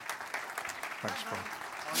Thanks, Carl.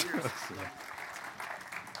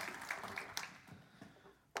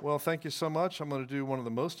 Well, thank you so much. I'm going to do one of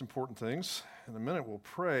the most important things. In a minute, we'll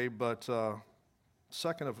pray, but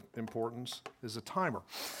second of importance is a timer.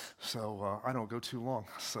 So I don't go too long.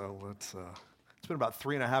 So it's been about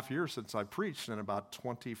 3.5 years since I preached and about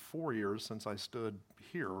 24 years since I stood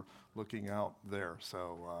here looking out there.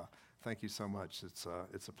 So thank you so much. It's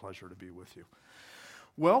a pleasure to be with you.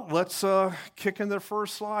 Well, let's kick into the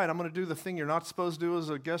first slide. I'm going to do the thing you're not supposed to do as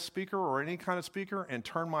a guest speaker or any kind of speaker and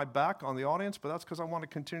turn my back on the audience, but that's because I want to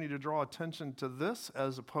continue to draw attention to this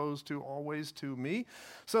as opposed to always to me.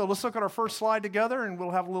 So let's look at our first slide together and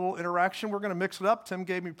we'll have a little interaction. We're going to mix it up. Tim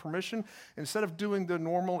gave me permission. Instead of doing the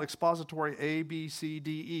normal expository A, B, C,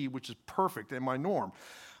 D, E, which is perfect in my norm,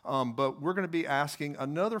 but we're going to be asking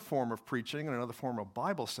another form of preaching and another form of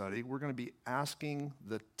Bible study. We're going to be asking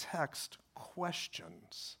the text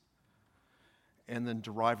questions and then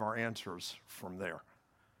derive our answers from there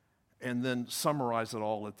and then summarize it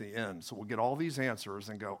all at the end. So we'll get all these answers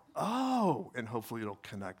and go, oh, and hopefully it'll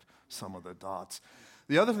connect some of the dots.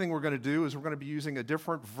 The other thing we're going to do is we're going to be using a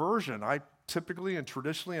different version. I typically and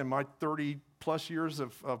traditionally in my 30 plus years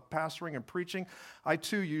of pastoring and preaching, I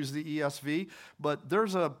too use the ESV, but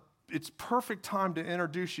it's perfect time to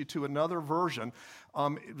introduce you to another version,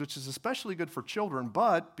 which is especially good for children,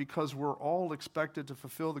 but because we're all expected to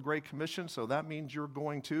fulfill the Great Commission, so that means you're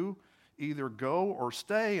going to either go or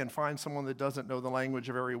stay and find someone that doesn't know the language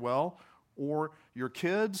very well, or your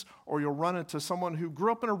kids, or you'll run into someone who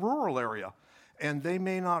grew up in a rural area, and they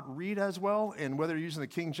may not read as well, and whether you're using the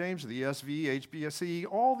King James, or the ESV, HBSE,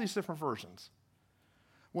 all these different versions.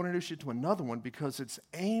 I want to introduce you to another one because it's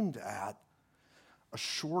aimed at a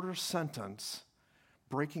shorter sentence,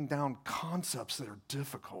 breaking down concepts that are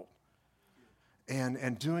difficult,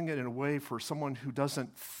 and doing it in a way for someone who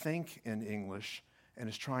doesn't think in English and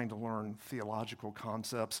is trying to learn theological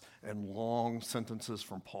concepts and long sentences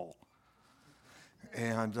from Paul.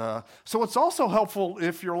 And so it's also helpful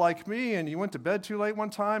if you're like me and you went to bed too late one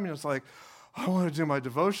time and it's like, I want to do my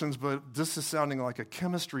devotions, but this is sounding like a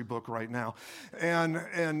chemistry book right now.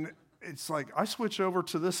 And it's like I switch over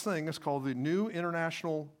to this thing. It's called the New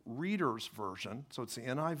International Reader's Version. So it's the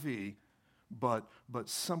NIV, but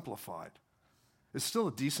simplified. It's still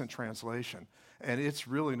a decent translation. And it's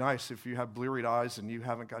really nice if you have bleary eyes and you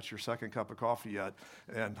haven't got your second cup of coffee yet.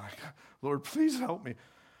 And like, Lord, please help me.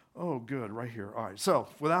 Oh, good, right here. All right, so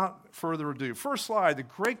without further ado, first slide, the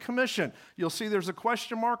Great Commission. You'll see there's a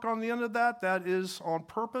question mark on the end of that. That is on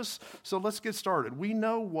purpose. So let's get started. We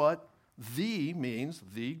know what the means,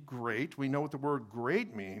 the great. We know what the word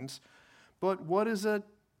great means, but what is it?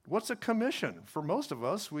 What's a commission? For most of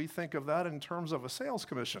us, we think of that in terms of a sales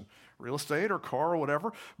commission, real estate or car or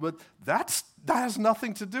whatever, but that has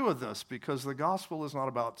nothing to do with this because the gospel is not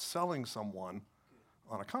about selling someone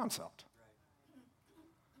on a concept.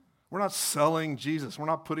 We're not selling Jesus. We're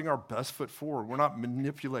not putting our best foot forward. We're not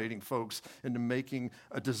manipulating folks into making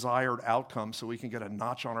a desired outcome so we can get a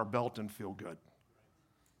notch on our belt and feel good.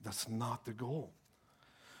 That's not the goal.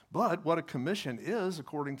 But what a commission is,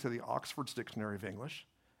 according to the Oxford's Dictionary of English,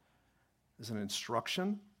 is an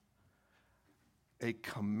instruction, a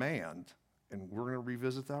command, and we're going to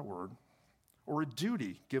revisit that word, or a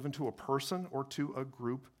duty given to a person or to a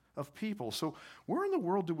group of people. So where in the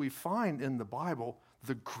world do we find in the Bible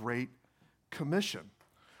the Great Commission?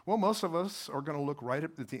 Well, most of us are going to look right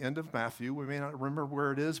at the end of Matthew. We may not remember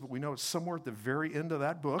where it is, but we know it's somewhere at the very end of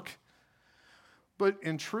that book. But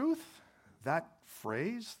in truth, that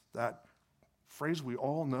phrase we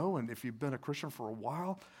all know, and if you've been a Christian for a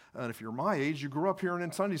while, and if you're my age, you grew up hearing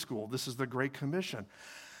in Sunday school, this is the Great Commission.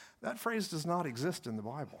 That phrase does not exist in the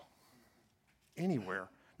Bible anywhere.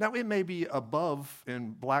 Now, it may be above,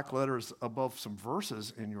 in black letters, above some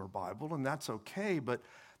verses in your Bible, and that's okay, but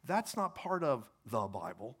that's not part of the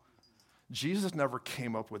Bible. Jesus never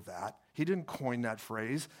came up with that. He didn't coin that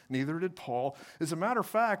phrase. Neither did Paul. As a matter of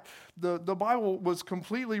fact, the Bible was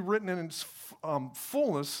completely written in its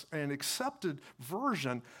fullness and accepted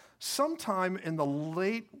version sometime in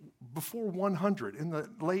the before 100, in the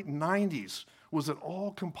late 90s. Was it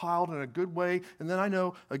all compiled in a good way? And then I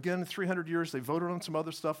know, again, in 300 years, they voted on some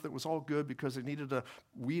other stuff that was all good because they needed to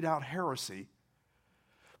weed out heresy.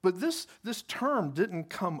 But this term didn't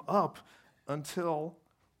come up until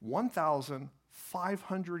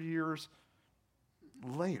 1,500 years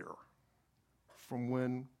later from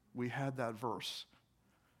when we had that verse,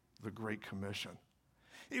 the Great Commission.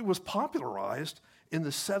 It was popularized in the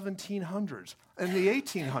 1700s and the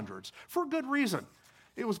 1800s for good reason.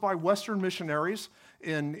 It was by Western missionaries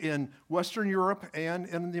in Western Europe and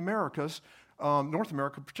in the Americas, North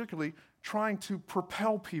America particularly, trying to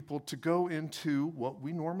propel people to go into what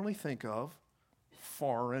we normally think of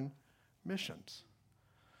foreign missions.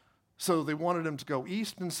 So they wanted them to go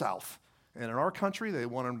east and south. And in our country, they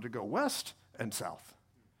wanted them to go west and south.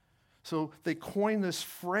 So they coined this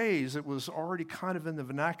phrase. It was already kind of in the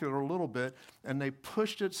vernacular a little bit, and they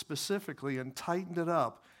pushed it specifically and tightened it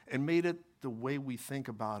up and made it the way we think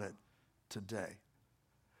about it today.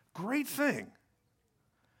 Great thing.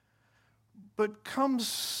 But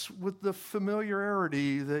comes with the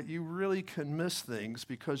familiarity that you really can miss things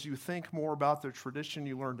because you think more about the tradition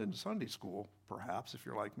you learned in Sunday school, perhaps, if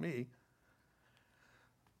you're like me.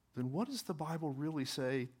 Then what does the Bible really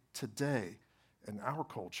say today in our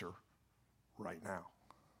culture right now?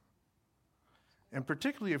 And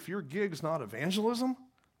particularly if your gig's not evangelism,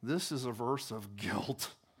 this is a verse of guilt,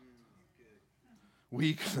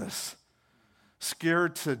 weakness,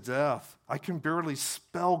 scared to death. I can barely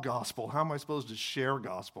spell gospel. How am I supposed to share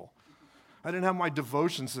gospel? I didn't have my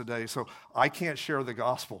devotions today, so I can't share the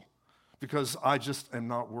gospel because I just am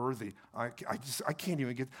not worthy. I can't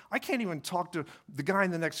even talk to the guy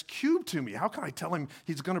in the next cube to me. How can I tell him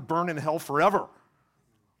he's going to burn in hell forever?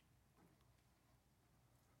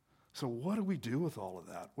 So what do we do with all of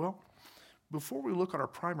that? Well, before we look at our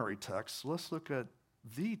primary text, let's look at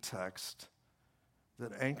the text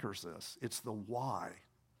that anchors this. It's the why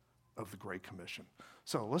of the Great Commission.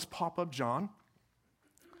 So let's pop up John.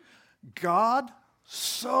 God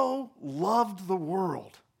so loved the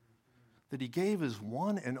world that he gave his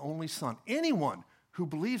one and only Son. Anyone who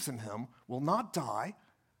believes in him will not die,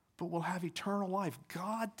 but will have eternal life.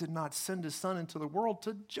 God did not send his Son into the world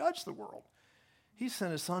to judge the world. He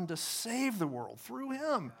sent his Son to save the world through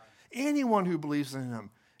him. Anyone who believes in him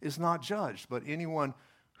is not judged, but anyone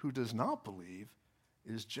who does not believe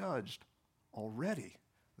is judged already.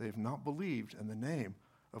 They have not believed in the name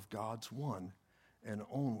of God's one and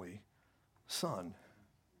only Son.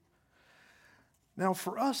 Now,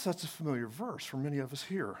 for us, that's a familiar verse for many of us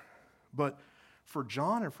here. But for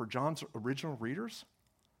John and for John's original readers,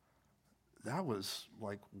 that was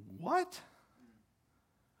like, what?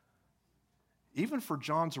 Even for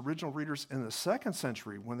John's original readers in the second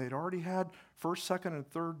century, when they'd already had 1st, 2nd, and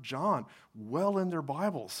 3rd John well in their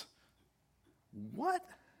Bibles, what?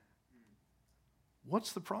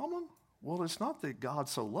 What's the problem? Well, it's not that God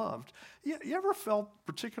so loved. You ever felt,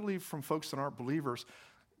 particularly from folks that aren't believers,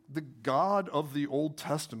 the God of the Old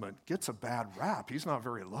Testament gets a bad rap. He's not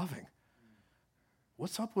very loving.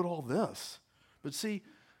 What's up with all this? But see,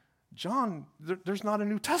 John, there's not a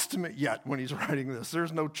New Testament yet when he's writing this.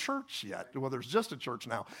 There's no church yet. Well, there's just a church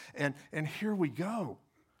now. And here we go.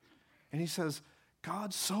 And he says,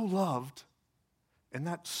 God so loved. And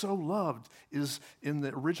that so loved is, in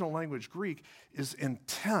the original language Greek, is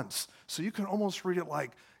intense. So you can almost read it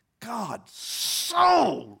like, God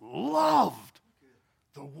so loved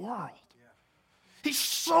the world. He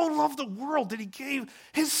so loved the world that he gave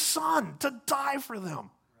his Son to die for them.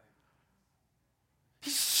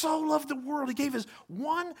 He so loved the world, he gave his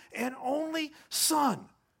one and only Son,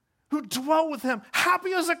 who dwelt with him,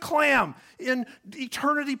 happy as a clam in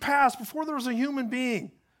eternity past, before there was a human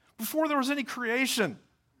being. Before there was any creation.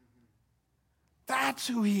 That's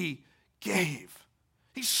who he gave.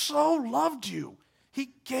 He so loved you.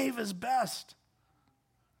 He gave his best.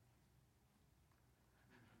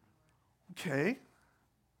 Okay.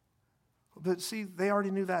 But see, they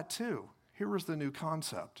already knew that too. Here was the new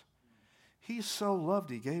concept. He so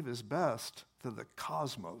loved, he gave his best to the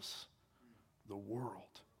cosmos, the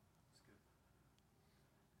world.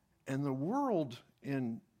 And the world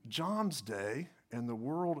in John's day, and the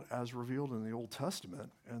world as revealed in the Old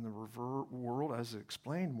Testament, and the world as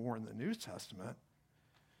explained more in the New Testament,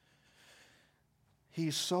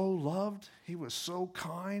 he so loved, he was so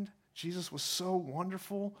kind, Jesus was so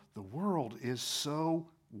wonderful, the world is so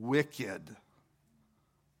wicked.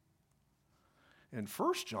 In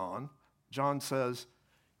 1 John, John says,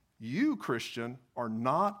 you, Christian, are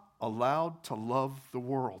not allowed to love the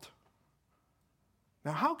world.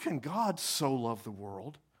 Now, how can God so love the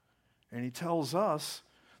world? And he tells us,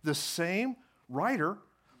 the same writer,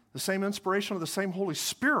 the same inspiration of the same Holy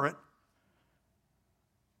Spirit,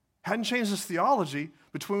 hadn't changed his theology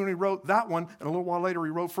between when he wrote that one and a little while later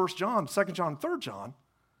he wrote 1 John, 2 John, 3 John.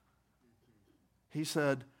 He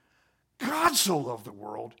said, God so loved the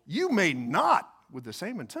world, you may not, with the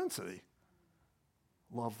same intensity,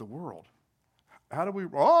 love the world. How do we,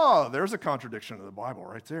 there's a contradiction in the Bible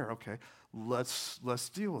right there. Okay, let's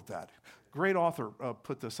deal with that. Great author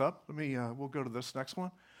put this up. We'll go to this next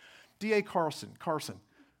one. D.A. Carson.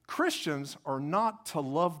 Christians are not to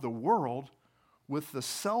love the world with the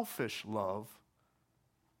selfish love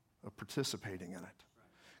of participating in it.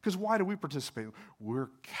 Because why do we participate? We're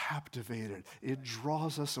captivated. It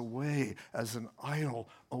draws us away as an idol,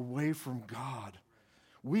 away from God.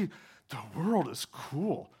 The world is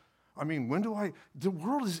cool. I mean, the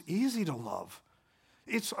world is easy to love.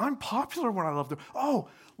 I'm popular when I love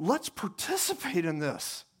let's participate in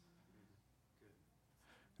this.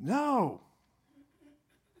 No.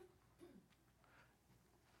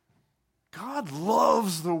 God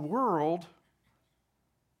loves the world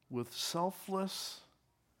with selfless,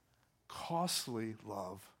 costly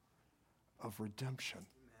love of redemption.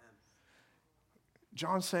 Amen.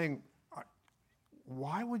 John's saying,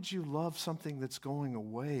 why would you love something that's going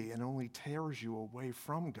away and only tears you away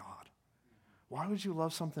from God? Why would you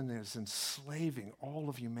love something that is enslaving all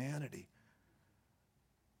of humanity?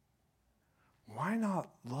 Why not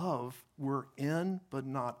love? We're in but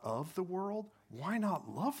not of the world. Why not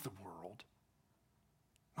love the world?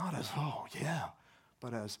 Not as, oh yeah,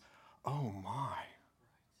 but as, oh my.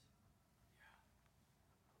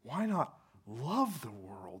 Why not love the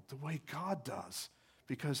world the way God does?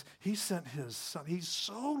 Because he sent his son. He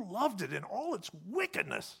so loved it in all its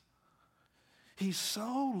wickedness. He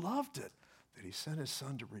so loved it that he sent his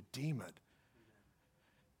son to redeem it.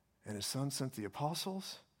 And his son sent the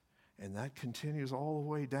apostles, and that continues all the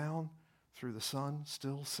way down through the Son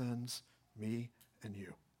still sends me and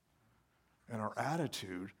you. And our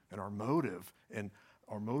attitude and our motive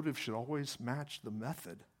should always match the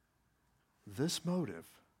method. This motive,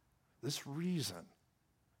 this reason,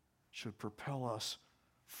 should propel us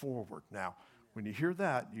forward. Now, when you hear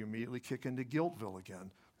that, you immediately kick into Guiltville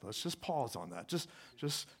again. Let's just pause on that. Just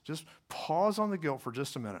pause on the guilt for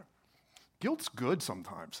just a minute. Guilt's good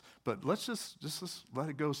sometimes, but let's just let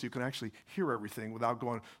it go so you can actually hear everything without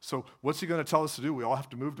going, so what's he going to tell us to do? We all have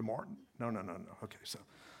to move to Martin? No. Okay, so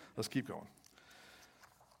let's keep going.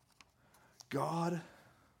 God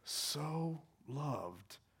so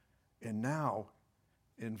loved and now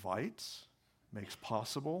invites, makes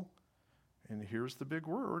possible, and here's the big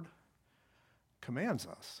word, commands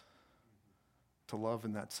us to love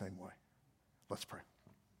in that same way. Let's pray.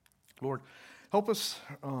 Lord, help us,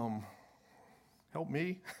 help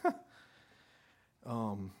me.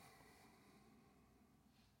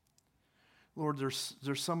 Lord, there's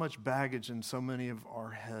so much baggage in so many of our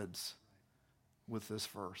heads with this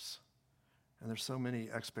verse. And there's so many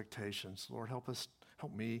expectations. Lord, help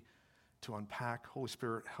me to unpack. Holy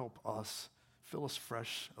Spirit, help us. Fill us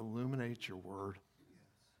fresh. Illuminate your word.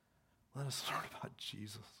 Let us learn about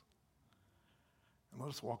Jesus. And let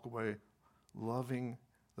us walk away loving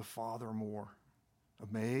the Father more.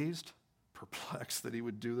 Amazed, perplexed that he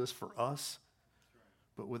would do this for us.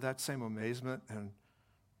 But with that same amazement and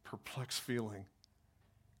perplexed feeling,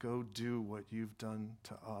 go do what you've done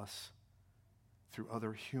to us through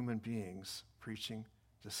other human beings, preaching,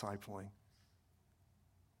 discipling.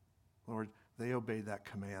 Lord, they obeyed that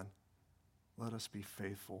command. Let us be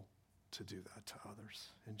faithful to do that to others.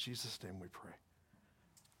 In Jesus' name we pray.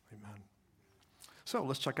 Amen. So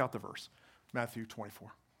let's check out the verse. Matthew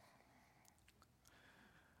 24.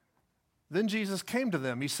 Then Jesus came to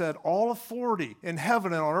them. He said, all authority in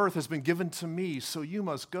heaven and on earth has been given to me, so you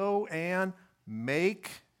must go and make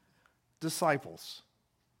disciples.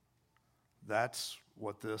 That's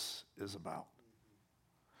what this is about.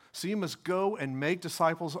 So you must go and make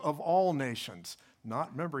disciples of all nations.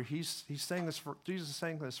 Remember, Jesus is saying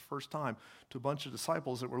this first time to a bunch of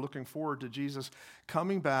disciples that were looking forward to Jesus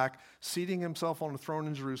coming back, seating himself on the throne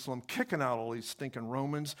in Jerusalem, kicking out all these stinking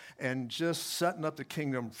Romans, and just setting up the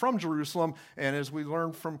kingdom from Jerusalem. And as we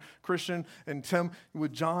learned from Christian and Tim,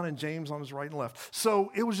 with John and James on his right and left.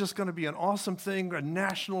 So it was just going to be an awesome thing, a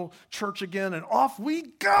national church again, and off we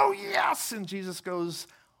go, yes! And Jesus goes,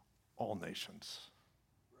 all nations.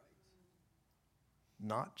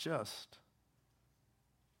 Not just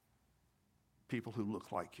people who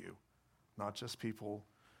look like you, not just people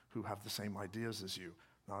who have the same ideas as you,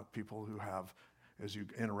 not people who have, as you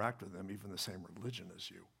interact with them, even the same religion as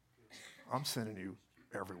you. I'm sending you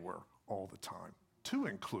everywhere, all the time, to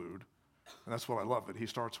include, and that's what I love that he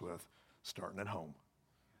starts with, starting at home.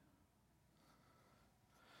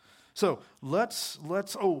 So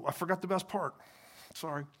I forgot the best part.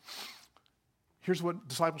 Sorry. Here's what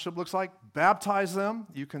discipleship looks like. Baptize them.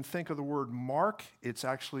 You can think of the word mark. It's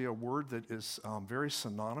actually a word that is very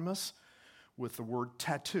synonymous with the word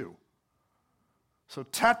tattoo. So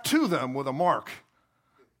tattoo them with a mark.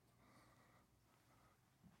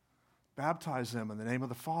 Baptize them in the name of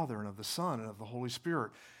the Father and of the Son and of the Holy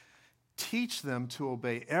Spirit. Teach them to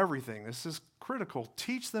obey everything. This is critical.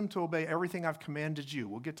 Teach them to obey everything I've commanded you.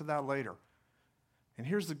 We'll get to that later. And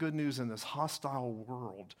here's the good news in this hostile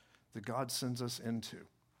world that God sends us into.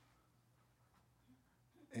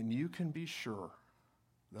 And you can be sure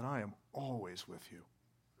that I am always with you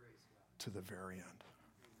to the very end.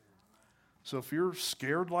 So if you're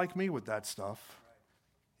scared like me with that stuff,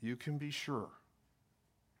 you can be sure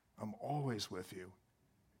I'm always with you,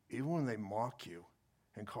 even when they mock you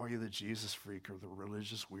and call you the Jesus freak or the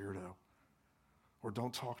religious weirdo, or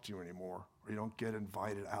don't talk to you anymore, or you don't get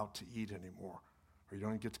invited out to eat anymore, or you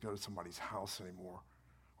don't get to go to somebody's house anymore,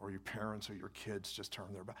 or your parents or your kids just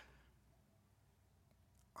turn their back.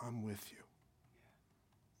 I'm with you.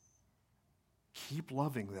 Keep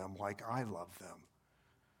loving them like I love them.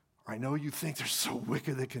 I know you think they're so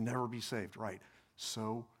wicked they can never be saved. Right.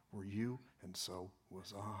 So were you, and so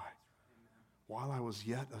was I. While I was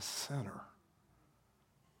yet a sinner,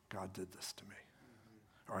 God did this to me.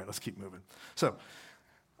 All right, let's keep moving. So,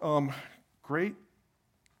 great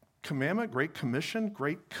commandment, great commission,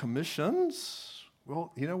 great commissions.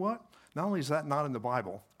 Well, you know what? Not only is that not in the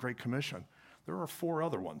Bible, Great Commission, there are 4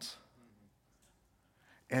 other ones.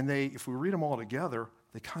 And if we read them all together,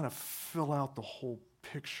 they kind of fill out the whole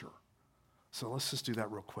picture. So let's just do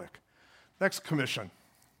that real quick. Next commission.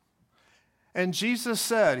 And Jesus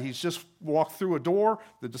said, he's just walked through a door.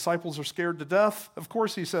 The disciples are scared to death. Of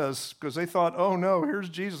course he says, because they thought, oh no, here's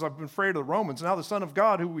Jesus. I've been afraid of the Romans. Now the Son of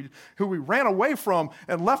God, who we ran away from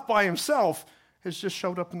and left by himself, has just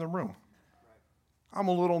showed up in the room. I'm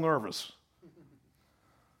a little nervous.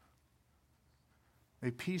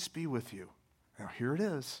 May peace be with you. Now here it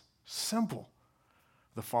is. Simple.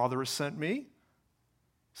 The Father has sent me,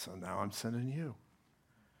 so now I'm sending you.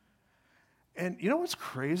 And you know what's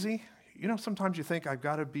crazy? You know, sometimes you think I've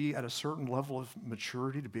got to be at a certain level of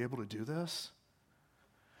maturity to be able to do this.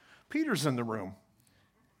 Peter's in the room.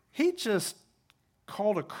 He just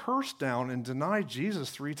called a curse down and denied Jesus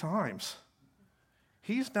 3 times.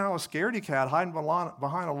 He's now a scaredy cat hiding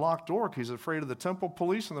behind a locked door because he's afraid of the temple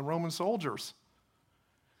police and the Roman soldiers.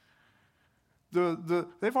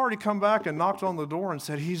 They've already come back and knocked on the door and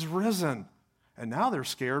said, he's risen. And now they're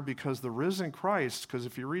scared because the risen Christ, because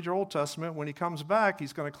if you read your Old Testament, when he comes back,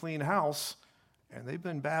 he's going to clean house. And they've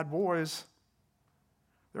been bad boys.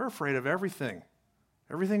 They're afraid of everything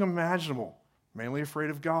imaginable, mainly afraid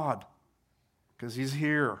of God because he's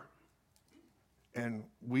here. And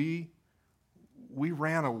we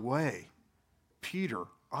ran away. Peter,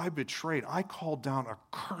 I called down a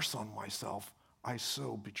curse on myself. I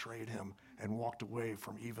so betrayed him and walked away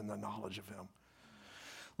from even the knowledge of him.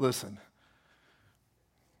 Listen,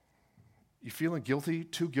 you feeling guilty,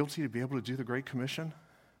 too guilty to be able to do the Great Commission,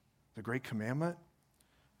 the Great Commandment?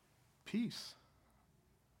 Peace.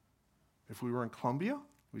 If we were in Colombia,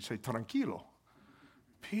 we'd say tranquilo,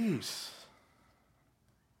 peace.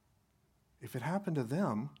 If it happened to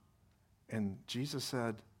them and Jesus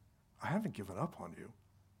said, I haven't given up on you.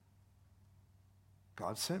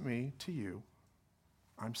 God sent me to you.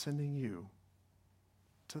 I'm sending you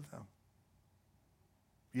to them.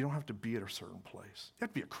 You don't have to be at a certain place. You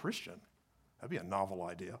have to be a Christian. That'd be a novel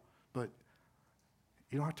idea, but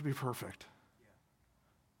you don't have to be perfect.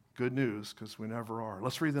 Good news, because we never are.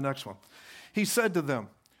 Let's read the next one. He said to them,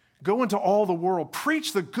 go into all the world,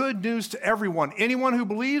 preach the good news to everyone. Anyone who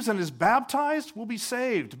believes and is baptized will be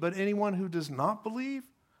saved, but anyone who does not believe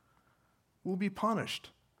will be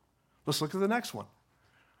punished. Let's look at the next one.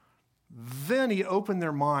 Then he opened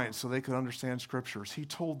their minds so they could understand scriptures. He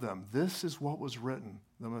told them, this is what was written.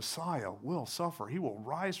 The Messiah will suffer. He will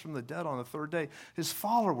rise from the dead on the 3rd day. His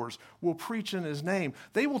followers will preach in his name.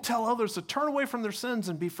 They will tell others to turn away from their sins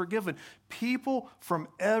and be forgiven. People from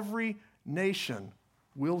every nation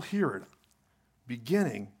will hear it,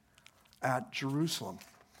 beginning at Jerusalem.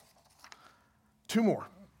 2 more.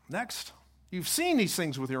 Next. You've seen these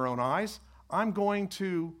things with your own eyes. I'm going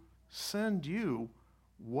to send you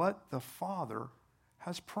what the Father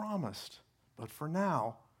has promised. But for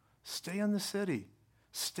now, stay in the city.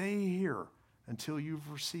 Stay here until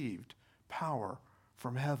you've received power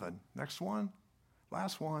from heaven. Next one,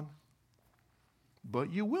 last one.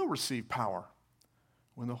 But you will receive power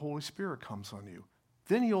when the Holy Spirit comes on you.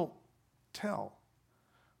 Then you'll tell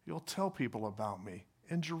people about me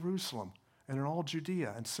in Jerusalem and in all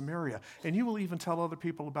Judea and Samaria. And you will even tell other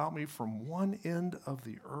people about me from one end of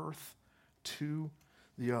the earth to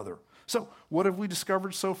the other. So, what have we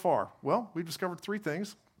discovered so far? Well, we've discovered 3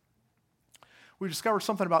 things. We discovered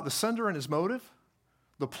something about the sender and his motive,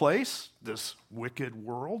 the place, this wicked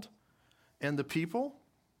world, and the people.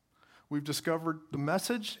 We've discovered the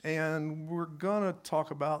message, and we're going to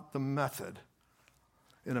talk about the method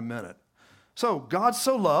in a minute. So, God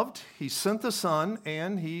so loved, he sent the Son,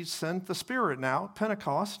 and he sent the Spirit now,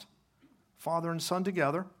 Pentecost, Father and Son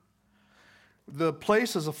together. The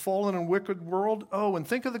place is a fallen and wicked world. Oh, and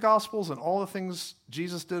think of the Gospels and all the things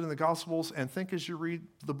Jesus did in the Gospels, and think as you read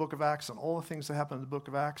the book of Acts and all the things that happened in the book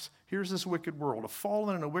of Acts. Here's this wicked world, a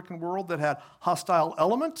fallen and a wicked world that had hostile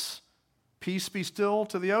elements. Peace be still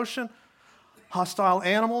to the ocean. Hostile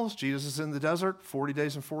animals. Jesus is in the desert 40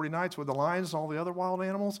 days and 40 nights with the lions and all the other wild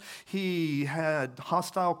animals. He had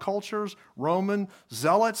hostile cultures, Roman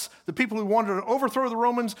zealots, the people who wanted to overthrow the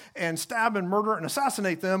Romans and stab and murder and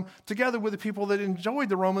assassinate them, together with the people that enjoyed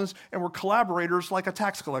the Romans and were collaborators like a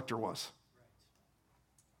tax collector was.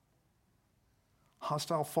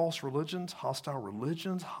 Hostile false religions, hostile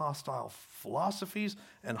philosophies,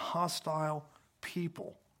 and hostile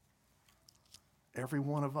people. Every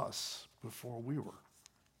one of us before we were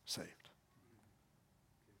saved.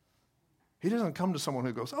 He doesn't come to someone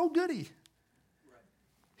who goes, oh, goody.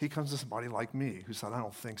 He comes to somebody like me who said, I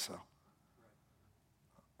don't think so.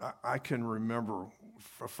 I can remember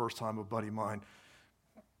the first time a buddy of mine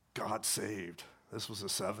got saved. This was the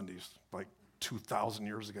 70s, like 2,000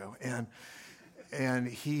 years ago. And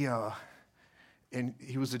he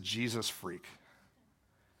was a Jesus freak.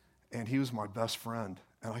 And he was my best friend.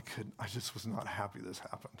 And I just was not happy this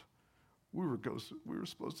happened. We were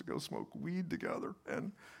supposed to go smoke weed together.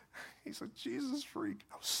 And he's a Jesus freak.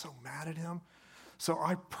 I was so mad at him. So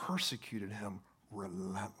I persecuted him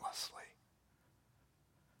relentlessly.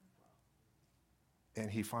 And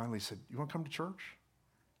he finally said, you want to come to church?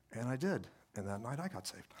 And I did. And that night I got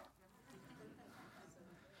saved.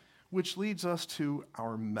 Which leads us to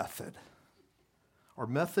our method. Our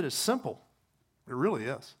method is simple. It really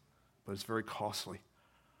is. But it's very costly.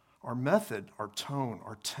 Our method, our tone,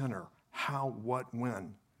 our tenor, how, what,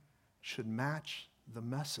 when, should match the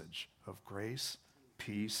message of grace,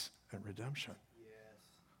 peace, and redemption. Yes.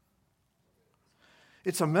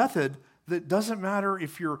 It's a method that doesn't matter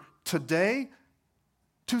if you're today,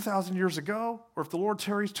 2,000 years ago, or if the Lord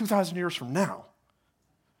tarries 2,000 years from now.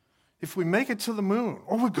 If we make it to the moon,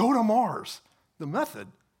 or we go to Mars, the method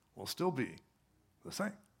will still be the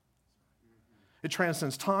same. It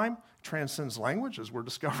transcends time, transcends language, as we're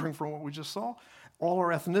discovering from what we just saw, all our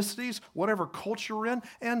ethnicities, whatever culture we're in,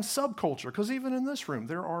 and subculture, because even in this room,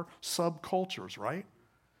 there are subcultures, right?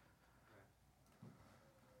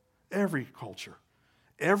 Every culture,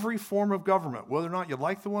 every form of government, whether or not you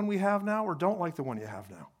like the one we have now or don't like the one you have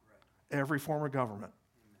now, every form of government.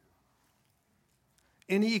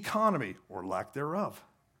 Any economy, or lack thereof.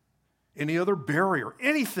 Any other barrier,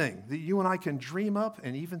 anything that you and I can dream up,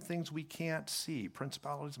 and even things we can't see,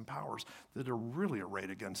 principalities and powers that are really arrayed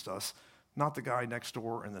against us, not the guy next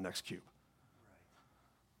door in the next cube.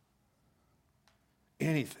 Right.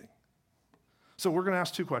 Anything. So we're going to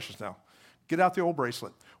ask two questions now. Get out the old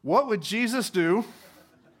bracelet. What would Jesus do?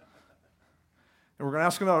 And we're going to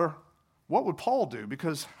ask another, what would Paul do?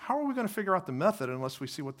 Because how are we going to figure out the method unless we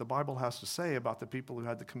see what the Bible has to say about the people who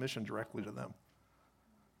had the commission directly to them?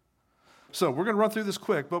 So we're going to run through this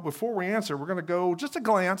quick, but before we answer, we're going to go just a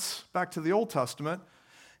glance back to the Old Testament,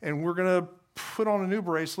 and we're going to put on a new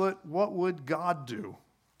bracelet. What would God do?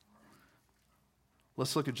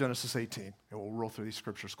 Let's look at Genesis 18, and we'll roll through these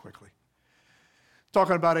scriptures quickly.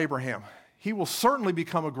 Talking about Abraham. He will certainly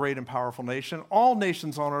become a great and powerful nation. All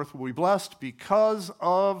nations on earth will be blessed because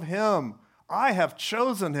of him. I have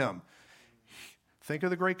chosen him. Think of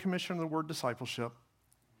the Great Commission of the word discipleship.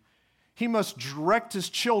 He must direct his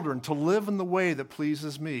children to live in the way that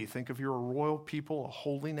pleases me. Think of you're a royal people, a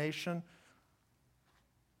holy nation.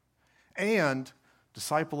 And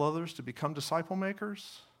disciple others to become disciple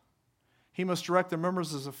makers. He must direct the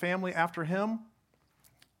members of the family after him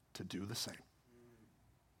to do the same.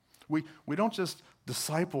 We don't just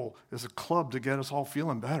disciple as a club to get us all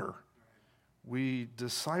feeling better. We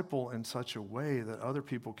disciple in such a way that other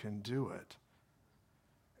people can do it.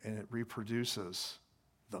 And it reproduces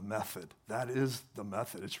the method. That is the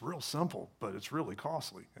method. It's real simple, but it's really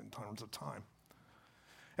costly in terms of time.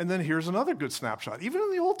 And then here's another good snapshot. Even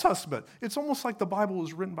in the Old Testament, it's almost like the Bible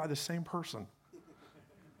was written by the same person.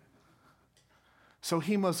 So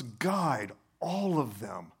he must guide all of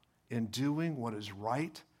them in doing what is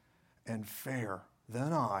right and fair.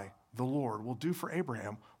 Then I, the Lord, will do for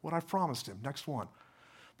Abraham what I've promised him. Next one.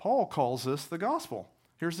 Paul calls this the gospel.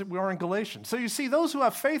 We are in Galatians. So you see, those who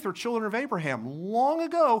have faith are children of Abraham. Long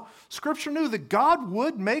ago, Scripture knew that God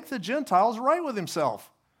would make the Gentiles right with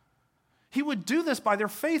himself. He would do this by their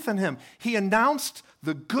faith in him. He announced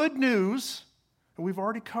the good news, and we've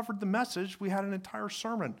already covered the message. We had an entire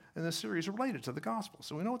sermon in this series related to the gospel,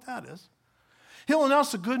 so we know what that is. He'll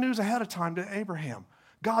announce the good news ahead of time to Abraham.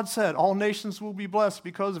 God said, all nations will be blessed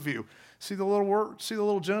because of you. See the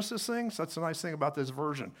little Genesis things? That's the nice thing about this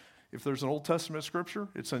version. If there's an Old Testament scripture,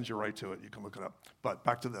 it sends you right to it. You can look it up. But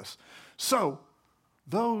back to this. So,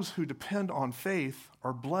 those who depend on faith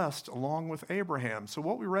are blessed along with Abraham. So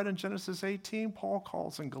what we read in Genesis 18, Paul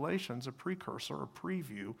calls in Galatians a precursor, a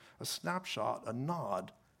preview, a snapshot, a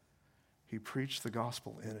nod. He preached the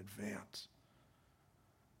gospel in advance.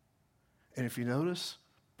 And if you notice,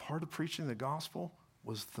 part of preaching the gospel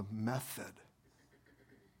was the method.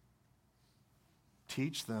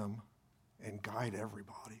 Teach them and guide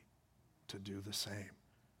everybody to do the same.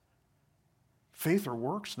 Faith or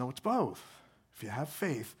works? No, it's both. If you have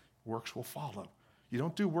faith, works will follow. You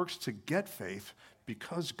don't do works to get faith.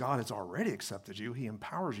 Because God has already accepted you, he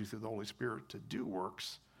empowers you through the Holy Spirit to do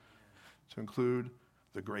works, to include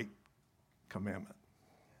the great commandment.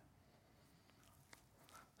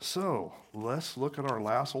 So let's look at our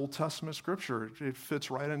last Old Testament scripture. It fits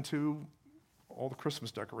right into all the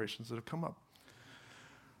Christmas decorations that have come up.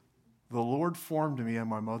 The Lord formed me in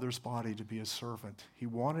my mother's body to be a servant. He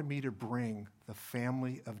wanted me to bring the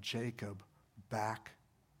family of Jacob back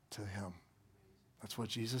to him. That's what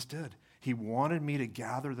Jesus did. He wanted me to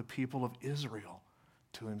gather the people of Israel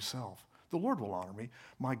to himself. The Lord will honor me.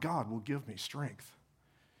 My God will give me strength.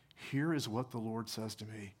 Here is what the Lord says to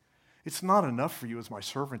me. It's not enough for you as my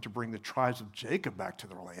servant to bring the tribes of Jacob back to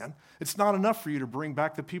their land. It's not enough for you to bring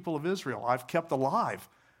back the people of Israel I've kept alive.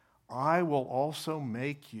 I will also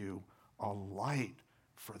make you a light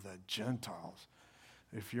for the Gentiles.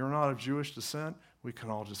 If you're not of Jewish descent, we can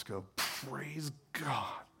all just go, praise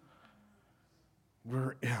God.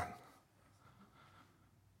 We're in.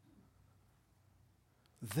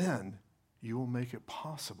 Then you will make it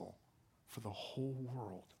possible for the whole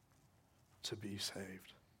world to be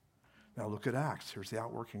saved. Now look at Acts. Here's the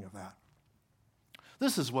outworking of that.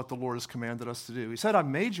 This is what the Lord has commanded us to do. He said, I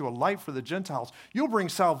made you a light for the Gentiles. You'll bring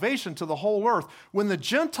salvation to the whole earth. When the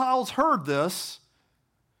Gentiles heard this,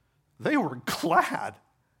 they were glad.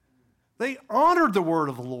 They honored the word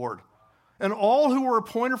of the Lord. And all who were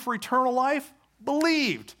appointed for eternal life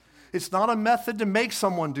believed. It's not a method to make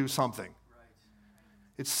someone do something.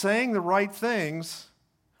 It's saying the right things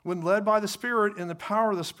when led by the Spirit in the power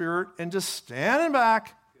of the Spirit and just standing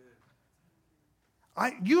back.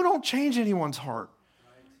 You don't change anyone's heart.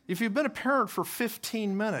 If you've been a parent for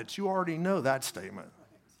 15 minutes, you already know that statement.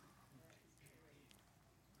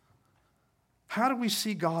 How do we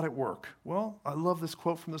see God at work? Well, I love this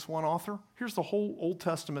quote from this one author. Here's the whole Old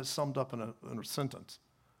Testament summed up in a sentence.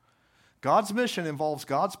 God's mission involves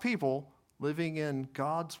God's people living in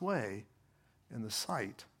God's way in the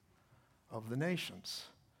sight of the nations.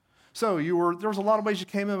 So there was a lot of ways you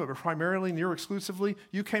came in, but primarily, near exclusively,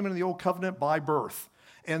 you came into the Old Covenant by birth.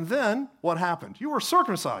 And then what happened? You were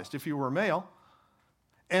circumcised if you were a male.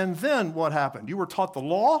 And then what happened? You were taught the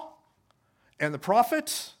law and the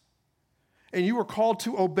prophets, and you were called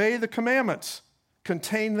to obey the commandments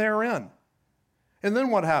contained therein. And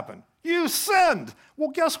then what happened? You sinned.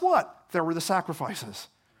 Well, guess what? There were the sacrifices.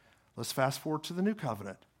 Let's fast forward to the new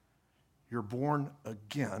covenant. You're born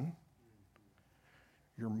again.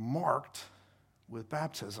 You're marked with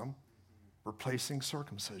baptism, replacing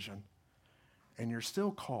circumcision. And you're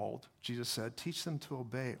still called, Jesus said, teach them to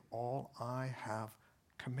obey all I have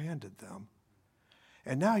commanded them.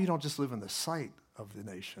 And now you don't just live in the sight of the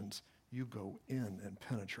nations, you go in and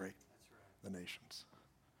penetrate the nations.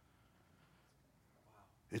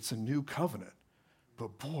 It's a new covenant.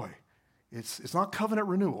 But boy, it's not covenant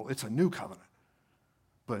renewal, it's a new covenant.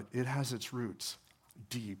 But it has its roots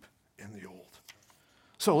deep in the old.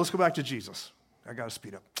 So let's go back to Jesus. I got to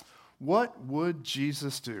speed up. What would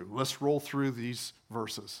Jesus do? Let's roll through these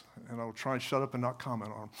verses, and I'll try and shut up and not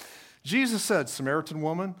comment on them. Jesus said, Samaritan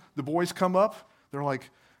woman, the boys come up. They're like,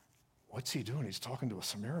 what's he doing? He's talking to a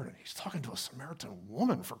Samaritan. He's talking to a Samaritan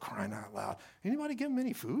woman, for crying out loud. Anybody give him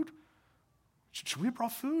any food? Should we have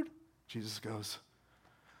brought food? Jesus goes,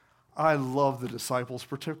 I love the disciples,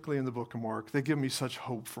 particularly in the book of Mark. They give me such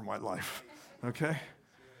hope for my life, okay?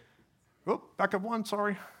 Oh, back up one,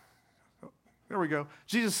 sorry. There we go.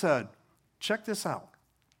 Jesus said, check this out.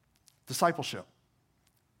 Discipleship.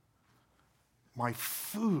 My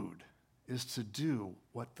food is to do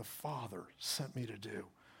what the Father sent me to do.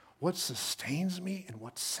 What sustains me and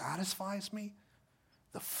what satisfies me,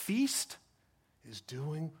 the feast, is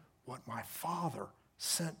doing what my Father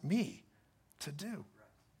sent me to do.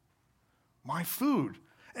 My food.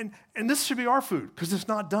 And this should be our food because it's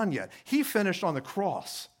not done yet. He finished on the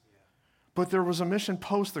cross. But there was a mission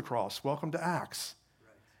post the cross. Welcome to Acts.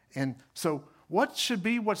 Right. And so what should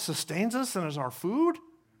be what sustains us and is our food?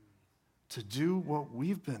 To do what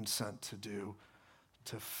we've been sent to do,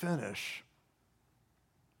 to finish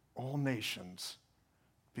all nations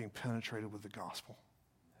being penetrated with the gospel.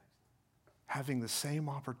 having the same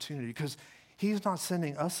opportunity, because he's not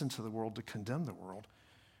sending us into the world to condemn the world.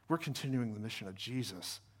 We're continuing the mission of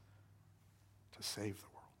Jesus to save the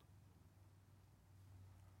world.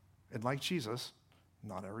 And like Jesus,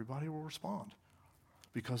 not everybody will respond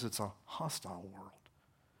because it's a hostile world.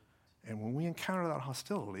 And when we encounter that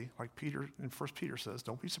hostility, like Peter in 1 Peter says,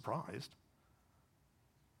 don't be surprised.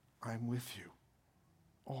 I'm with you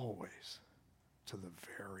always to the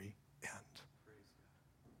very end.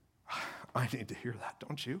 I need to hear that,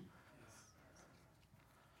 don't you?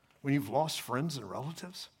 When you've lost friends and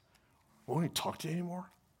relatives, won't he talk to you anymore?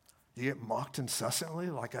 You get mocked incessantly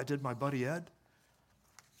like I did my buddy Ed.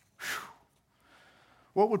 Whew.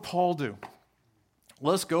 What would Paul do?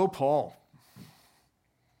 Let's go, Paul.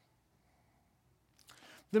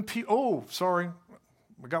 Then,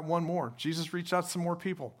 we got one more. Jesus reached out to some more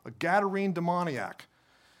people. A Gadarene demoniac.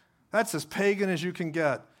 That's as pagan as you can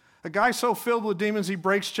get. A guy so filled with demons, he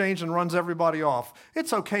breaks chains and runs everybody off.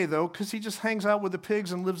 It's okay, though, because he just hangs out with the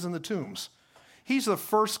pigs and lives in the tombs. He's the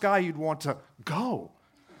first guy you'd want to go.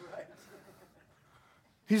 Right.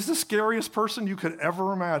 He's the scariest person you could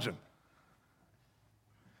ever imagine.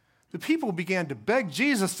 The people began to beg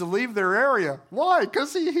Jesus to leave their area. Why?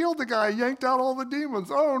 Because he healed the guy, yanked out all the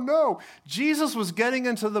demons. Oh, no. Jesus was getting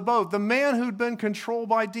into the boat. The man who'd been controlled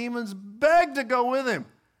by demons begged to go with him.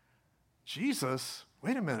 Jesus,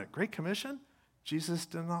 wait a minute, Great Commission? Jesus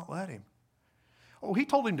did not let him. Oh, he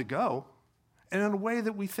told him to go, and in a way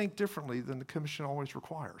that we think differently than the commission always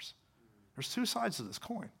requires. There's two sides to this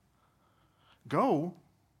coin. Go,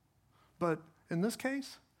 but in this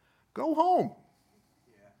case, go home.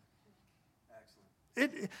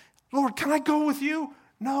 Lord, can I go with you?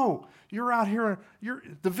 No, you're out here.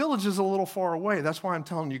 The village is a little far away. That's why I'm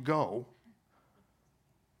telling you go.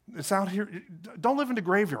 It's out here. Don't live in the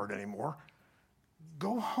graveyard anymore.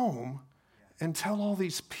 Go home and tell all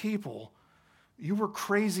these people you were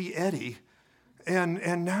crazy Eddie,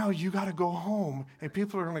 and now you got to go home. And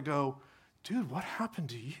people are going to go, dude, what happened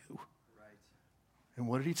to you? Right. And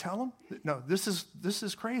what did he tell them? No, this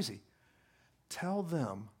is crazy. Tell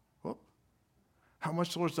them how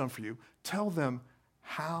much the Lord's done for you. Tell them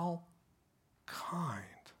how kind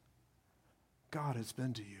God has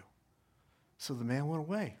been to you. So the man went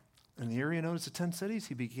away. In the area known as the 10 cities,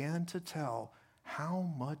 he began to tell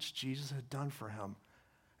how much Jesus had done for him.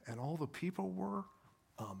 And all the people were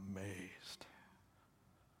amazed.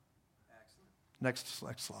 Next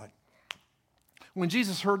slide. When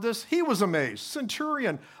Jesus heard this, he was amazed.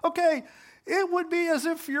 Centurion. Okay, it would be as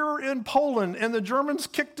if you're in Poland and the Germans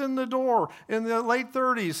kicked in the door in the late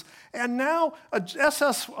 30s. And now a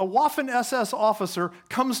Waffen SS officer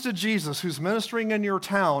comes to Jesus who's ministering in your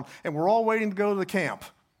town, and we're all waiting to go to the camp.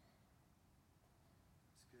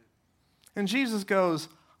 And Jesus goes,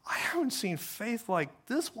 I haven't seen faith like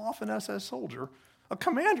this Waffen SS soldier, a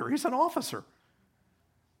commander, he's an officer.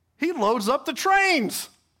 He loads up the trains.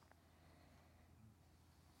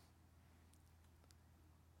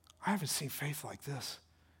 I haven't seen faith like this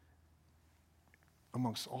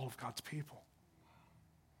amongst all of God's people.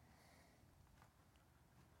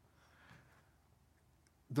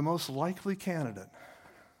 The most likely candidate,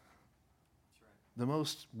 the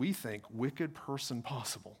most, we think, wicked person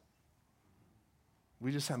possible.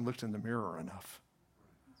 We just hadn't looked in the mirror enough.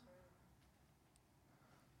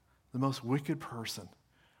 The most wicked person.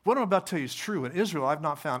 What I'm about to tell you is true. In Israel, I've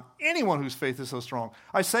not found anyone whose faith is so strong.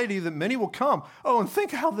 I say to you that many will come. Oh, and think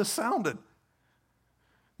how this sounded.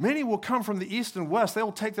 Many will come from the east and west. They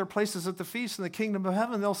will take their places at the feast in the kingdom of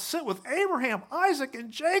heaven. They'll sit with Abraham, Isaac, and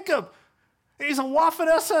Jacob. He's a Waffen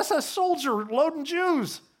SS soldier loading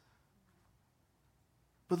Jews.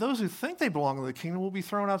 But those who think they belong to the kingdom will be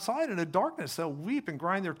thrown outside into darkness. They'll weep and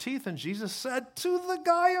grind their teeth. And Jesus said to the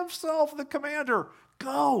guy himself, the commander,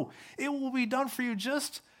 go. It will be done for you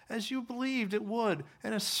just as you believed it would.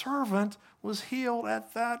 And his servant was healed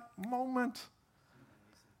at that moment.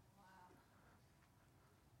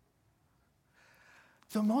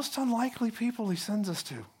 The most unlikely people he sends us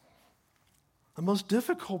to. The most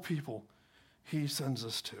difficult people he sends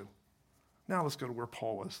us to. Now let's go to where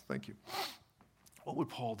Paul is. Thank you. What would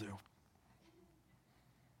Paul do?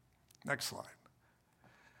 Next slide.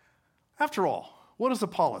 After all, what is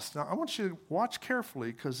Apollos? Now, I want you to watch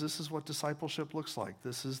carefully because this is what discipleship looks like.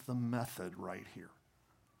 This is the method right here.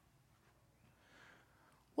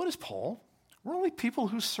 What is Paul? We're only people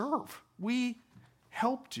who serve. We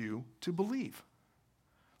helped you to believe.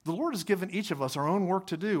 The Lord has given each of us our own work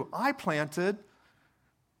to do. I planted,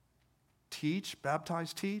 teach,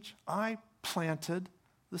 baptize, teach. I planted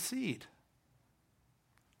the seed.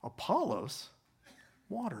 Apollos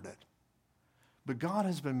watered it. But God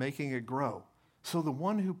has been making it grow. So the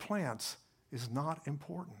one who plants is not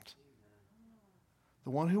important. The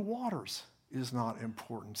one who waters is not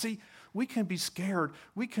important. See, we can be scared.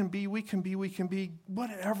 We can be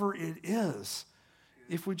whatever it is.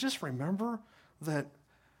 If we just remember that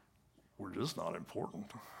we're just not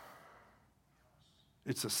important.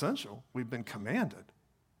 It's essential. We've been commanded,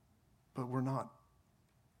 but we're not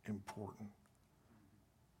important.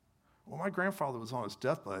 When my grandfather was on his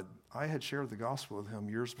deathbed, I had shared the gospel with him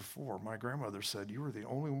years before. My grandmother said, "You were the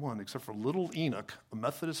only one, except for little Enoch, a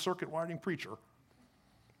Methodist circuit-riding preacher,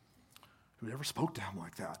 who ever spoke to him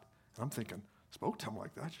like that." And I'm thinking, spoke to him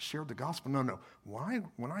like that? Just shared the gospel? No.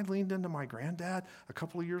 When I leaned into my granddad a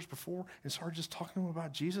couple of years before and started just talking to him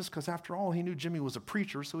about Jesus, because after all, he knew Jimmy was a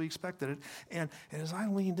preacher, so he expected it. And as I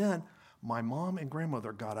leaned in, my mom and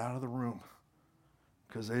grandmother got out of the room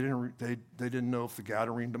because they didn't know if the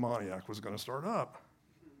Gadarene demoniac was going to start up,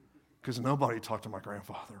 because nobody talked to my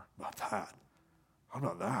grandfather about that. How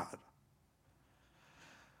about that?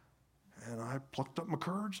 And I plucked up my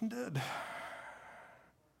courage and did.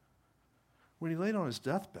 When he laid on his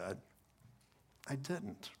deathbed, I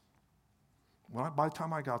didn't. By the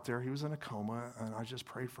time I got there, he was in a coma, and I just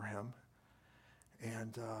prayed for him.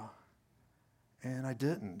 And I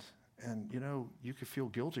didn't. And, you could feel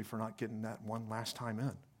guilty for not getting that one last time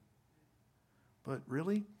in. But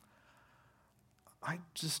really, I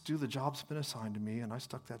just do the job that's been assigned to me, and I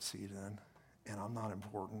stuck that seed in, and I'm not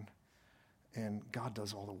important. And God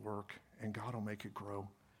does all the work, and God will make it grow,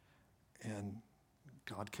 and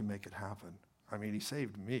God can make it happen. I mean, he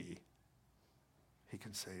saved me. He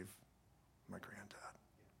can save my granddad.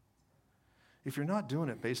 If you're not doing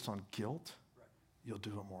it based on guilt, you'll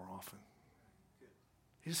do it more often.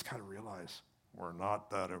 You just got to realize we're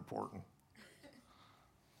not that important.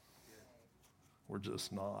 We're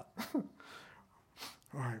just not. All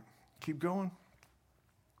right, keep going.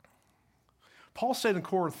 Paul stayed in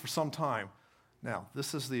Corinth for some time. Now,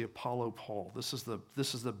 this is the Apollo Paul. This is the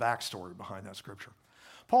backstory behind that scripture.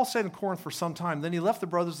 Paul stayed in Corinth for some time. Then he left the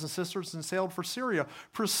brothers and sisters and sailed for Syria.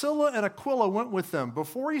 Priscilla and Aquila went with them.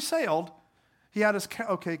 Before he sailed, he had his,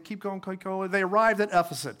 keep going. They arrived at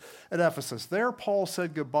Ephesus. There Paul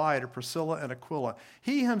said goodbye to Priscilla and Aquila.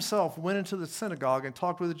 He himself went into the synagogue and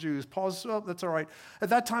talked with the Jews. Paul said, "Oh, that's all right." At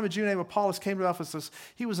that time, a Jew named Apollos came to Ephesus.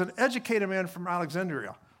 He was an educated man from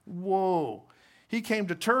Alexandria. Whoa. He came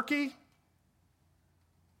to Turkey.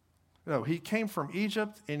 No, he came from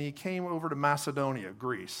Egypt, and he came over to Macedonia,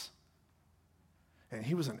 Greece. And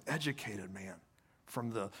he was an educated man from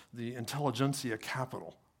the intelligentsia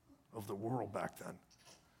capital of the world back then,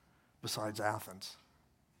 besides Athens.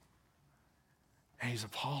 And he's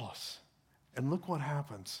Apollos. And look what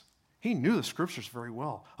happens. He knew the scriptures very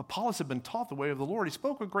well. Apollos had been taught the way of the Lord. He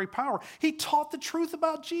spoke with great power. He taught the truth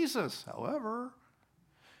about Jesus. However,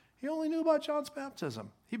 he only knew about John's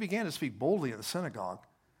baptism. He began to speak boldly in the synagogue.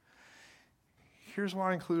 Here's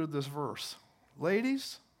why I included this verse.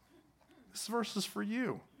 Ladies, this verse is for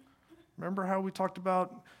you. Remember how we talked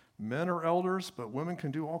about men are elders, but women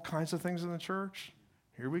can do all kinds of things in the church?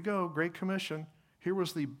 Here we go, Great Commission. Here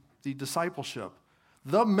was the discipleship.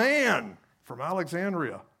 The man from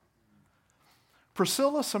Alexandria.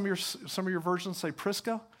 Priscilla, some of your versions say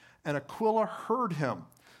Prisca, and Aquila heard him.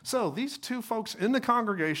 So these two folks in the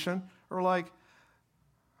congregation are like,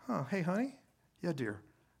 hey, honey? Yeah, dear.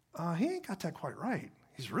 He ain't got that quite right.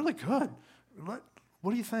 He's really good.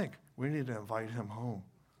 What do you think? We need to invite him home.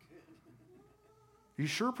 You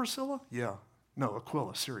sure, Priscilla? Yeah. No,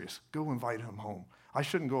 Aquila, serious. Go invite him home.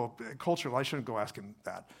 Culturally, I shouldn't go ask him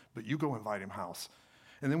that, but you go invite him house.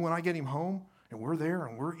 And then when I get him home and we're there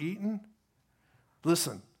and we're eating,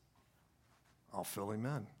 listen, I'll fill him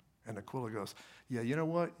in. And Aquila goes, yeah, you know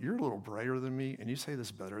what? You're a little brighter than me, and you say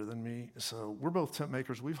this better than me. So we're both tent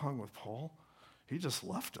makers. We've hung with Paul. He just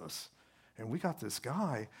left us. And we got this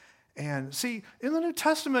guy. And see, in the New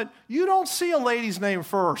Testament, you don't see a lady's name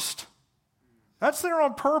first. That's there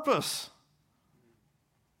on purpose.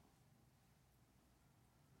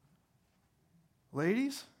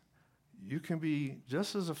 Ladies, you can be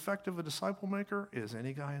just as effective a disciple maker as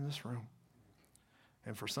any guy in this room.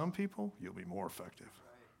 And for some people, you'll be more effective.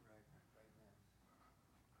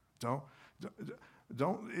 Don't,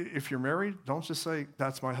 if you're married, don't just say,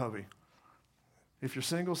 that's my hubby. If you're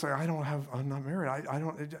single, say, I'm not married. I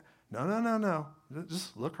don't. No.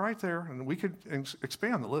 Just look right there, and we could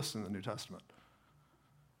expand the list in the New Testament.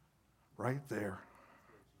 Right there.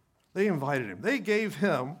 They invited him. They gave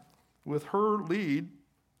him, with her lead,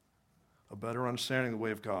 a better understanding of the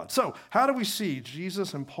way of God. So, how do we see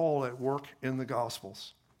Jesus and Paul at work in the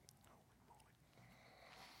Gospels?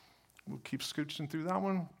 We'll keep scooching through that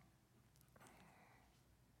one.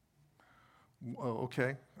 Oh,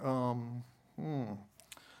 okay. You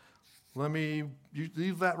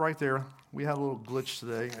leave that right there. We had a little glitch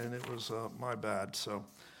today, and it was my bad. So,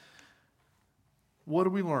 what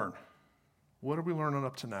did we learn? What are we learning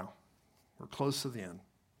up to now? We're close to the end.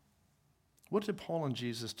 What did Paul and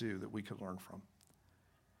Jesus do that we could learn from?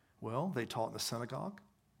 Well, they taught in the synagogue.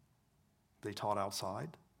 They taught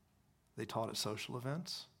outside. They taught at social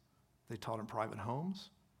events. They taught in private homes.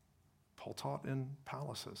 Paul taught in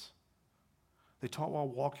palaces. They taught while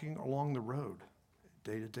walking along the road,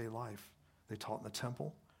 day-to-day life. They taught in the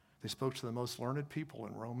temple. They spoke to the most learned people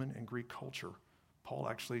in Roman and Greek culture. Paul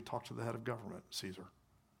actually talked to the head of government, Caesar.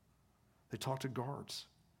 They talked to guards.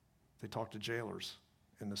 They talked to jailers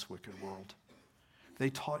in this wicked world. They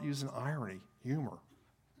taught using irony, humor,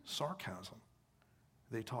 sarcasm.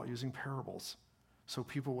 They taught using parables, so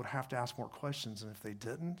people would have to ask more questions, and if they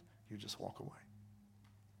didn't, you just walk away.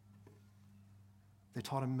 They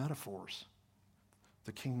taught in metaphors.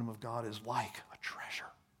 The kingdom of God is like a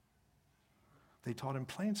treasure. They taught in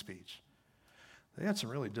plain speech. They had some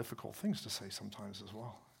really difficult things to say sometimes as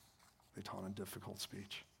well. They taught in difficult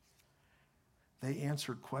speech. They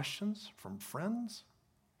answered questions from friends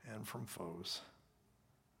and from foes.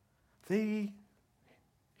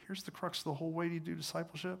 Here's the crux of the whole way to do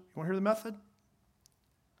discipleship. You want to hear the method?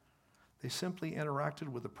 They simply interacted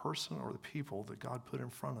with the person or the people that God put in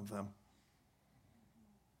front of them,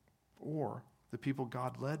 or the people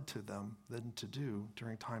God led to them then to do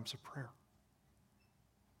during times of prayer.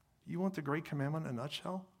 You want the great commandment in a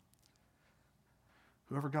nutshell?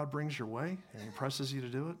 Whoever God brings your way and he presses you to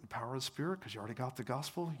do it in the power of the Spirit, because you already got the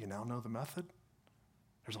gospel, you now know the method.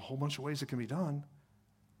 There's a whole bunch of ways it can be done.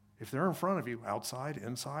 If they're in front of you, outside,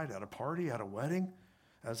 inside, at a party, at a wedding,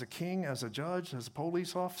 as a king, as a judge, as a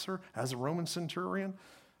police officer, as a Roman centurion,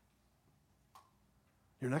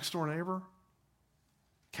 your next door neighbor,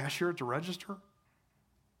 cashier at the register,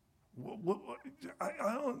 I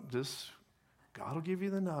don't, just, God will give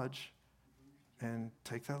you the nudge and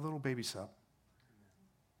take that little baby step.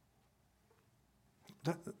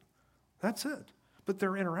 That's it. But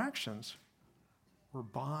their interactions were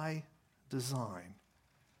by design.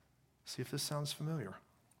 See if this sounds familiar.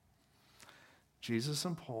 Jesus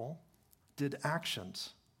and Paul did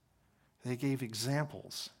actions. They gave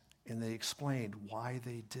examples, and they explained why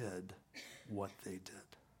they did what they did.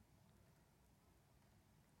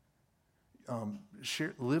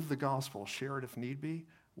 Live the gospel, share it if need be.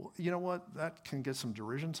 Well, you know what? That can get some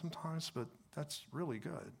derision sometimes, but that's really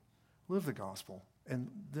good. Live the gospel, and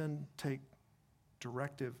then take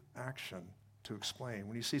directive action to explain.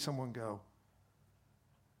 When you see someone go,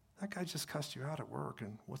 that guy just cussed you out at work,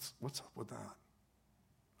 and what's up with that?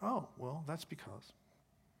 Oh, well, that's because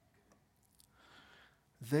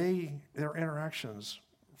their interactions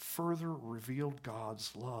further revealed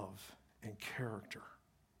God's love and character.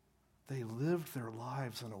 They lived their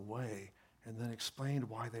lives in a way and then explained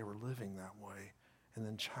why they were living that way, and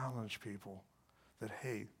then challenged people that,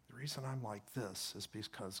 hey, the reason I'm like this is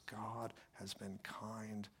because God has been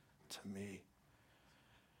kind to me.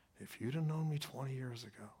 If you'd have known me 20 years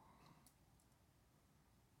ago,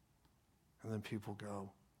 and then people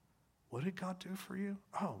go, what did God do for you?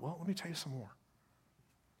 Oh, well, let me tell you some more.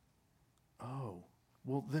 Oh,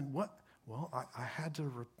 well, then what? Well, I had to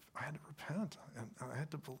repent, and I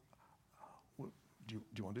had to. Do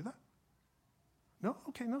you want to do that? No?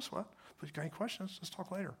 Okay, no sweat. But if you got any questions, let's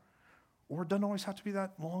talk later. Or it doesn't always have to be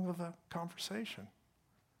that long of a conversation.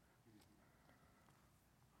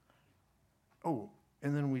 Oh,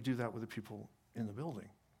 and then we do that with the people in the building.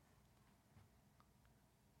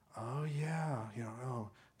 Oh, yeah, oh,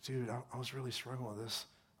 dude, I was really struggling with this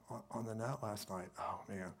on the net last night. Oh,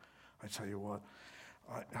 man, I tell you what,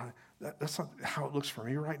 that's not how it looks for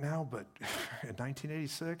me right now, but in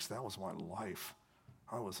 1986, that was my life.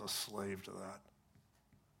 I was a slave to that.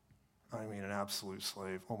 I mean, an absolute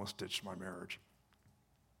slave, almost ditched my marriage.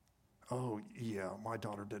 Oh, yeah, my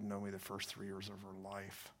daughter didn't know me the first 3 years of her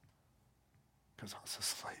life because I was a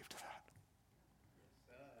slave to that.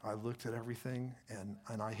 I looked at everything,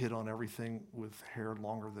 and I hit on everything with hair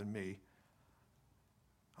longer than me.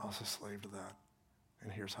 I was a slave to that.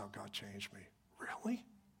 And here's how God changed me. Really?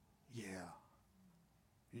 Yeah.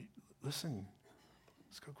 Listen,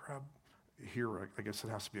 let's go grab, here, I guess it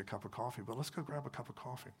has to be a cup of coffee, but let's go grab a cup of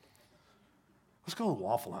coffee. Let's go to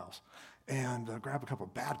Waffle House and grab a cup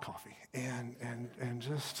of bad coffee and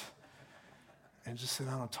just sit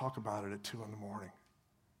down and talk about it at 2 a.m.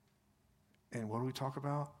 And what do we talk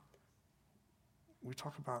about? We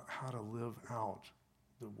talk about how to live out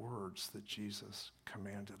the words that Jesus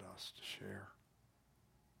commanded us to share,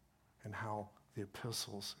 and how the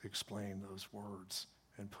epistles explain those words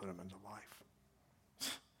and put them into life.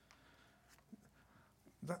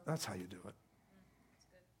 That's how you do it.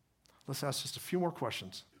 Let's ask just a few more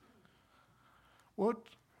questions. What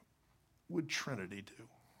would Trinity do?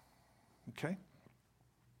 Okay?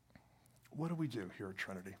 What do we do here at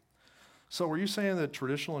Trinity? So are you saying that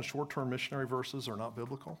traditional and short-term missionary verses are not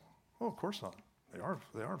biblical? Oh, of course not. They are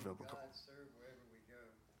biblical. God serve wherever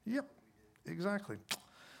we go. Yep, exactly.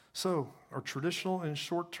 So are traditional and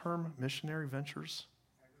short-term missionary ventures,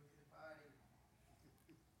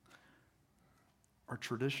 are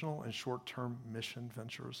traditional and short-term mission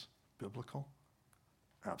ventures biblical?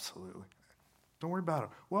 Absolutely. Don't worry about it.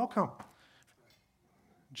 Welcome.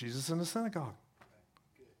 Jesus in the synagogue.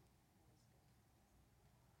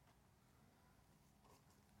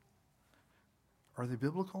 Are they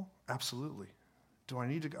biblical? Absolutely. Do I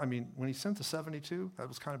need to? I mean, when he sent the 72, that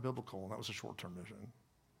was kind of biblical, and that was a short-term mission.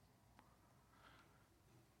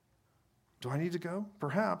 Do I need to go?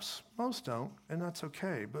 Perhaps. Most don't, and that's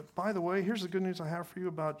okay. But by the way, here's the good news I have for you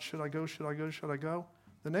about should I go, should I go, should I go?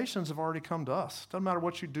 The nations have already come to us. Doesn't matter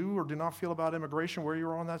what you do or do not feel about immigration, where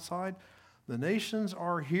you're on that side. The nations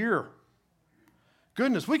are here.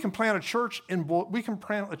 Goodness, we can plant a church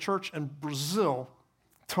in Brazil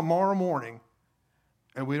tomorrow morning,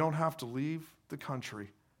 and we don't have to leave the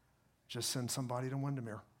country. Just send somebody to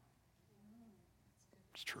Windermere.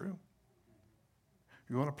 It's true.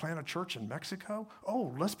 You want to plant a church in Mexico?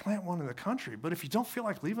 Oh, let's plant one in the country. But if you don't feel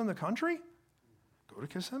like leaving the country, go to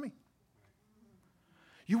Kissimmee.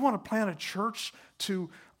 You want to plant a church to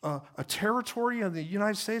a territory in the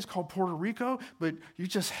United States called Puerto Rico, but you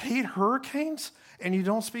just hate hurricanes and you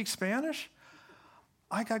don't speak Spanish?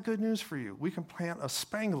 I got good news for you. We can plant a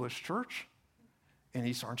Spanglish church in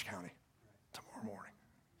East Orange County tomorrow morning.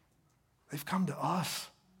 They've come to us.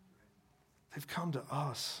 They've come to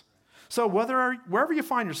us. So wherever you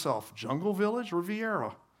find yourself, Jungle Village,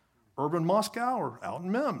 Riviera, urban Moscow, or out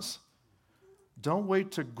in Mims, don't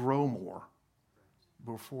wait to grow more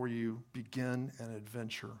before you begin an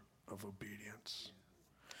adventure of obedience.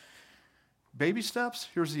 Baby steps,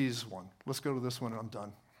 here's the easiest one. Let's go to this one and I'm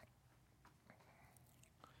done.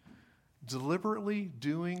 Deliberately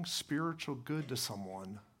doing spiritual good to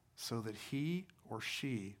someone so that he or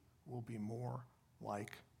she will be more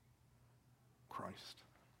like Christ.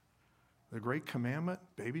 The great commandment,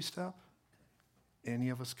 baby step, any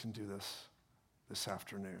of us can do this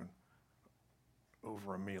afternoon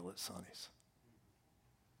over a meal at Sonny's.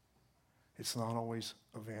 It's not always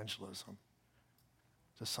evangelism.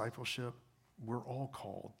 Discipleship, we're all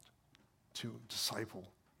called to disciple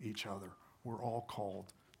each other. We're all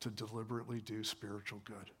called to deliberately do spiritual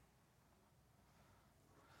good.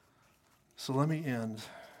 So let me end,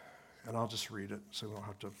 and I'll just read it so we don't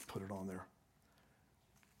have to put it on there.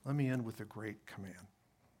 Let me end with the great command.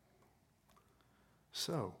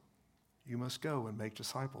 So, you must go and make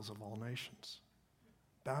disciples of all nations.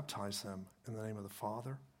 Baptize them in the name of the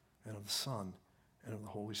Father, and of the Son, and of the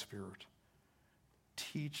Holy Spirit.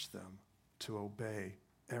 Teach them to obey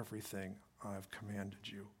everything I have commanded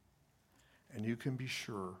you. And you can be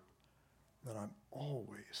sure that I'm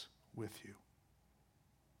always with you.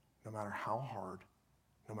 No matter how hard,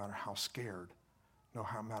 no matter how scared, no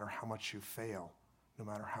matter how much you fail, no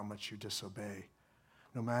matter how much you disobey,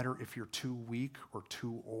 no matter if you're too weak or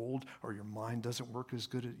too old, or your mind doesn't work as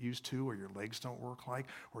good as it used to, or your legs don't work like,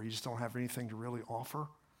 or you just don't have anything to really offer,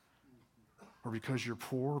 or because you're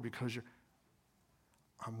poor, or because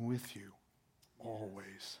I'm with you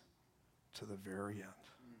always to the very end.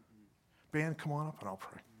 Band, come on up and I'll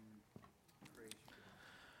pray.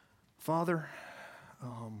 Father,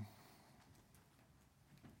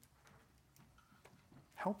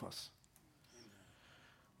 help us.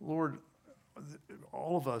 Lord,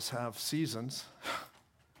 all of us have seasons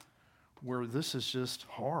where this is just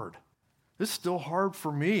hard. This is still hard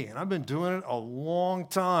for me, and I've been doing it a long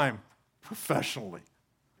time professionally.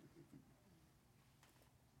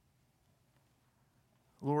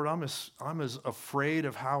 Lord, I'm as afraid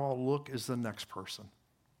of how I'll look as the next person.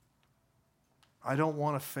 I don't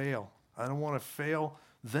want to fail. I don't want to fail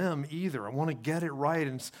them either. I want to get it right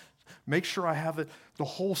and make sure I have the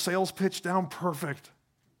whole sales pitch down perfect,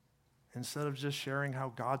 instead of just sharing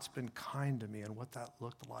how God's been kind to me and what that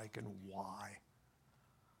looked like and why.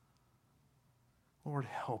 Lord,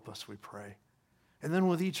 help us, we pray. And then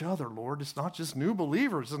with each other, Lord, it's not just new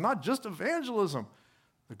believers. It's not just evangelism.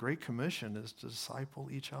 The Great Commission is to disciple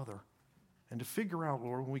each other and to figure out,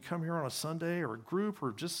 Lord, when we come here on a Sunday or a group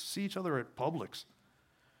or just see each other at Publix,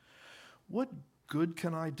 what good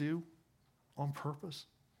can I do on purpose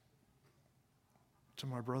to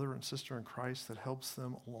my brother and sister in Christ that helps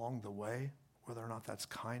them along the way, whether or not that's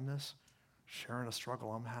kindness, sharing a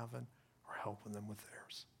struggle I'm having, or helping them with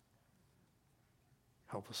theirs?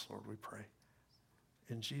 Help us, Lord, we pray.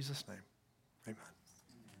 In Jesus' name, amen.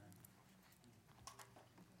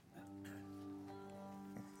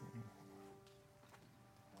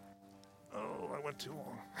 Oh, I went too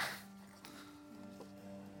long.